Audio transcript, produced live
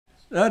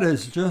That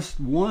is just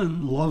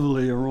one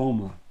lovely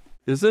aroma.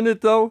 Isn't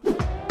it, though?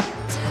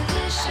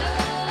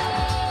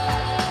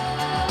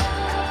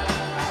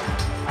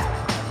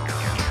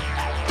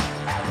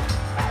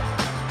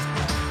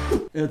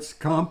 It's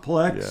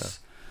complex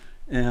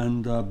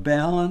and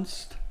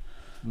balanced.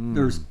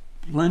 There's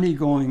plenty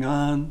going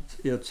on.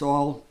 It's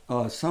all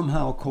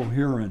somehow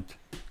coherent.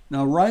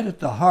 Now, right at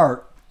the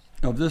heart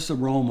of this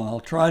aroma, I'll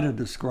try to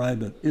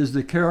describe it, is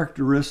the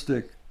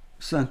characteristic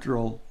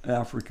Central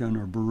African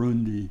or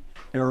Burundi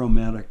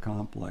aromatic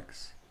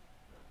complex.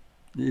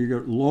 You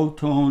get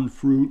low-tone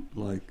fruit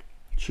like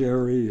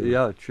cherry.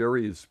 Yeah,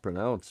 cherry is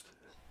pronounced.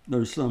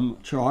 There's some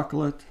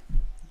chocolate.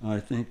 I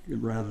think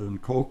rather than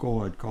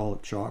cocoa, I'd call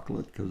it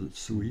chocolate because it's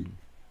sweet.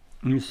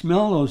 And you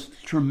smell those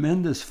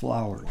tremendous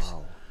flowers.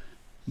 Wow.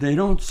 They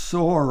don't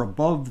soar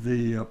above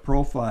the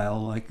profile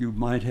like you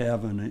might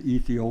have in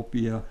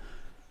Ethiopia,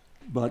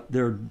 but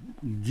they're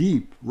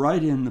deep,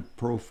 right in the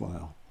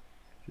profile.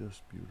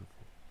 Just beautiful.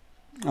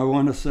 I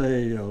want to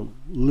say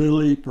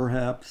lily,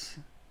 perhaps.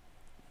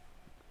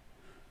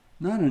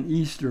 Not an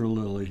Easter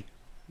lily.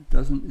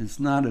 It's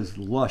not as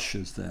lush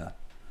as that.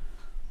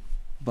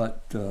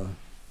 But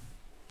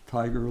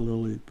tiger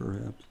lily,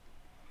 perhaps.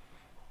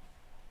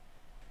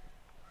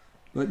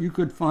 But you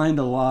could find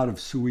a lot of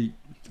sweet,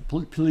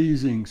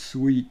 pleasing,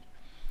 sweet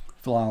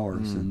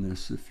flowers in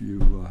this if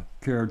you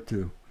cared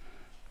to.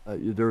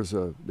 There's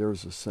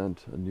a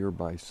scent, a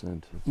nearby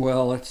scent.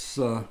 Well, it's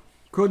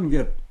couldn't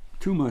get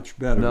too much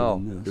better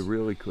than this. No, it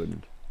really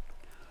couldn't.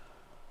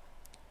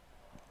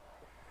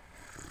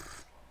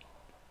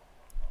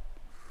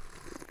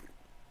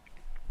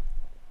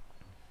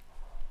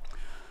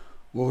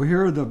 Well,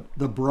 here the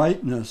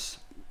brightness,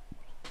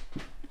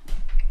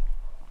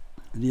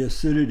 the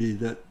acidity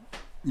that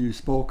you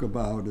spoke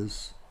about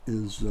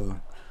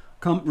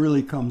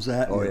really comes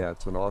at you. Oh yeah,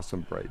 it's an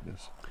awesome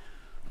brightness.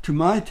 To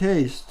my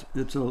taste,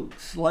 it's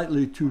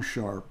slightly too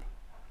sharp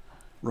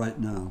right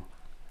now.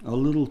 A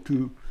little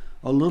too.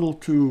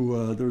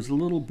 There's a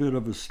little bit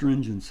of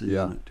astringency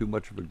in it. Too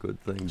much of a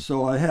good thing.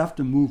 So I have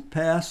to move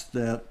past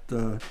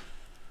that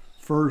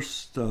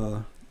first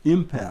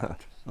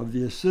impact of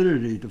the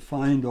acidity to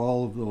find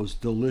all of those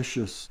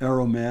delicious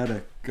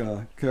aromatic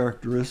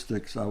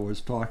characteristics I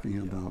was talking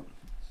about.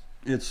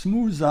 It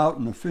smooths out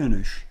in the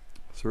finish.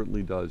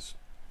 Certainly does.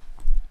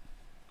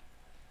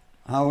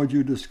 How would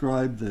you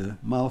describe the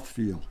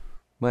mouthfeel?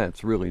 Man,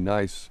 it's really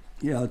nice.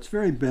 Yeah, it's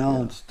very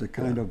balanced. The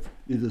kind of,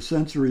 the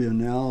sensory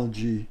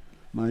analogy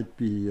might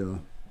be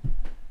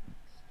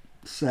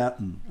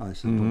satin, I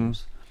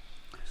suppose.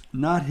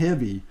 Not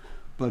heavy,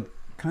 but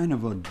kind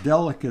of a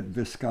delicate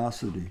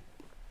viscosity.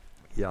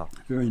 Yeah.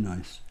 Very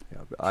nice.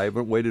 Yeah, I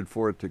haven't waited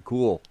for it to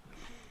cool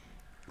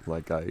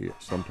like I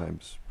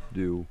sometimes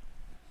do.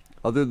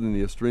 Other than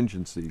the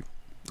astringency,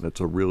 it's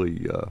a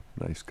really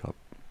nice cup.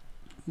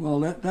 Well,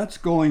 that's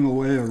going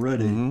away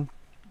already.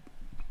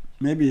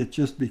 Maybe it's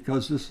just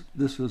because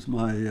this was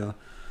my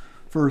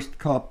first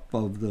cup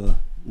of the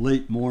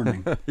late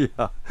morning.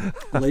 Yeah.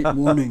 Late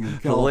morning in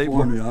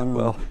California. I don't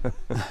know.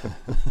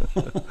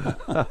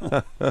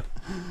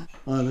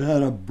 I've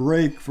had a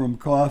break from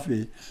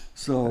coffee,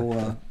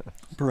 so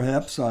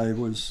perhaps I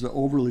was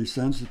overly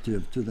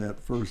sensitive to that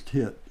first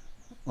hit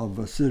of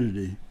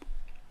acidity.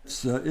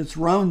 It's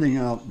rounding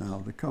out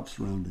now. The cup's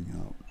rounding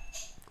out.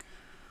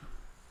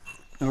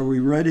 Are we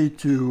ready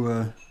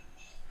to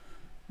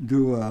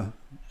do a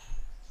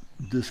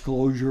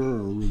disclosure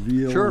or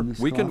reveal? Sure, on this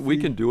we coffee?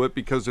 can do it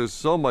because there's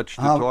so much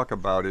to talk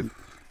about it.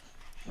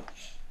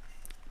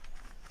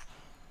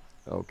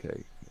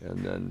 Okay,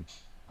 and then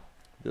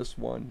this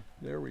one,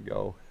 there we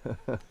go.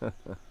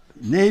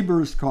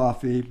 Neighbor's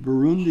Coffee,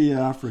 Burundi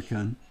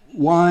African,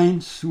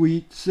 wine,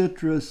 sweet,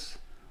 citrus,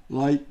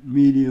 light,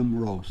 medium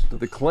roast.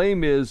 The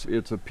claim is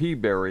it's a pea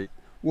berry.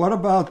 What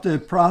about the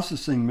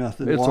processing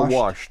method? It's a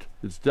washed.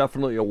 It's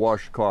definitely a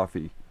washed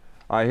coffee.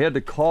 I had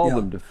to call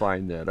them to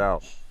find that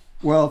out.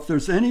 Well, if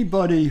there's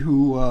anybody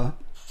who,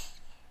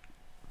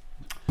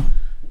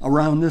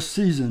 around this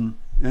season,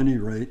 any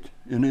rate,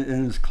 and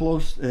is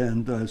close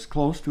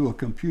to a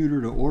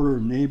computer to order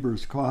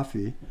Neighbor's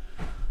Coffee,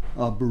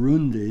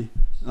 Burundi,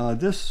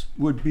 this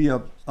would be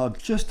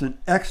just an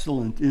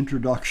excellent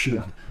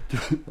introduction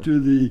to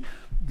the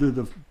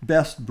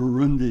best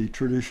Burundi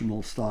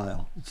traditional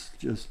style. It's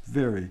just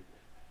very,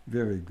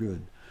 very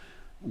good.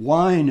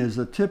 Wine is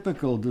a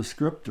typical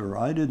descriptor.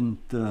 I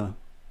didn't.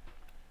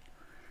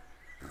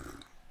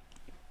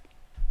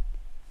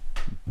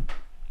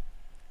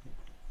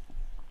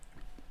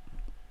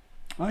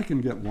 I can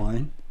get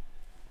wine.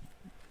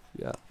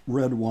 Yeah.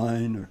 Red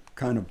wine or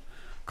kind of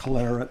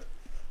claret.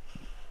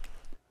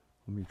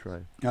 Let me try.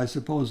 I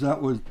suppose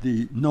that was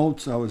the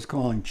notes I was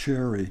calling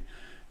cherry.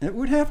 It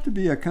would have to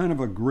be a kind of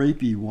a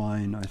grapey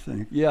wine, I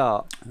think.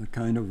 Yeah. A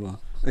kind of a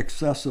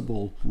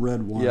accessible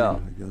red wine, Yeah.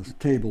 I guess,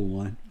 table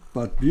wine.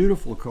 But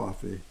beautiful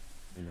coffee.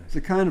 It's the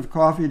kind of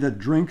coffee that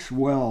drinks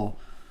well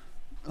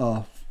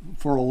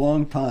for a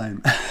long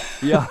time.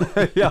 Yeah,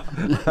 yeah.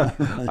 Yeah,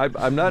 right.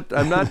 I'm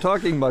not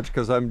talking much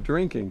because I'm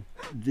drinking.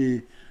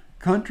 The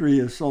country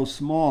is so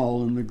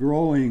small and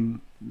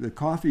the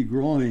coffee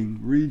growing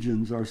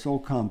regions are so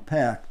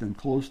compact and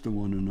close to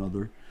one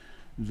another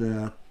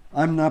that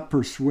I'm not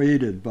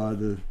persuaded by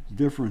the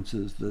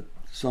differences that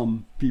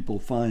some people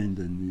find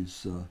in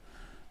these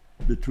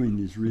between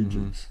these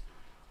regions.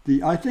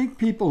 I think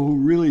people who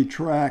really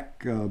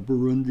track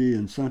Burundi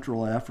and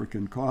Central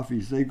African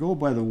coffees, they go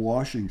by the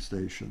washing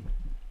station.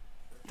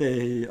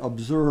 They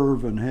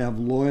observe and have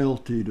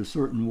loyalty to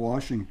certain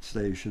washing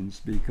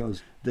stations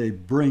because they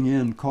bring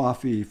in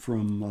coffee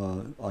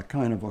from a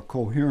kind of a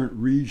coherent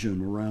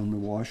region around the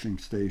washing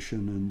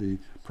station, and the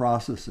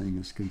processing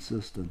is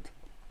consistent.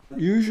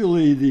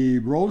 Usually the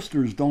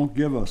roasters don't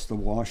give us the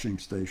washing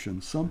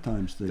station.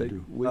 Sometimes they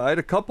do. I had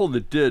a couple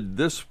that did.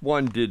 This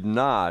one did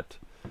not,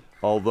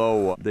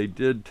 although they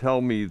did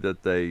tell me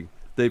that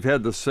they've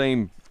had the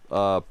same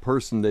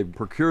person they've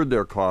procured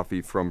their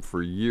coffee from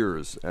for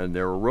years, and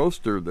they're a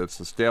roaster that's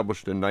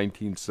established in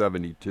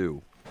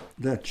 1972.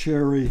 That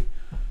cherry,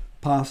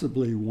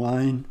 possibly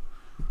wine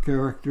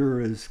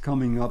character is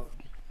coming up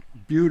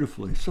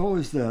beautifully. So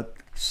is that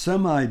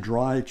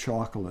semi-dry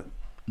chocolate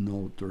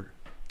note, or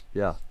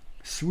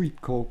sweet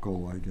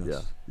cocoa, I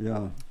guess.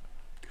 Yeah.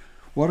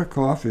 What a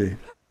coffee.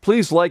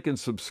 Please like and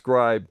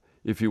subscribe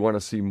if you want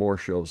to see more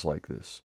shows like this.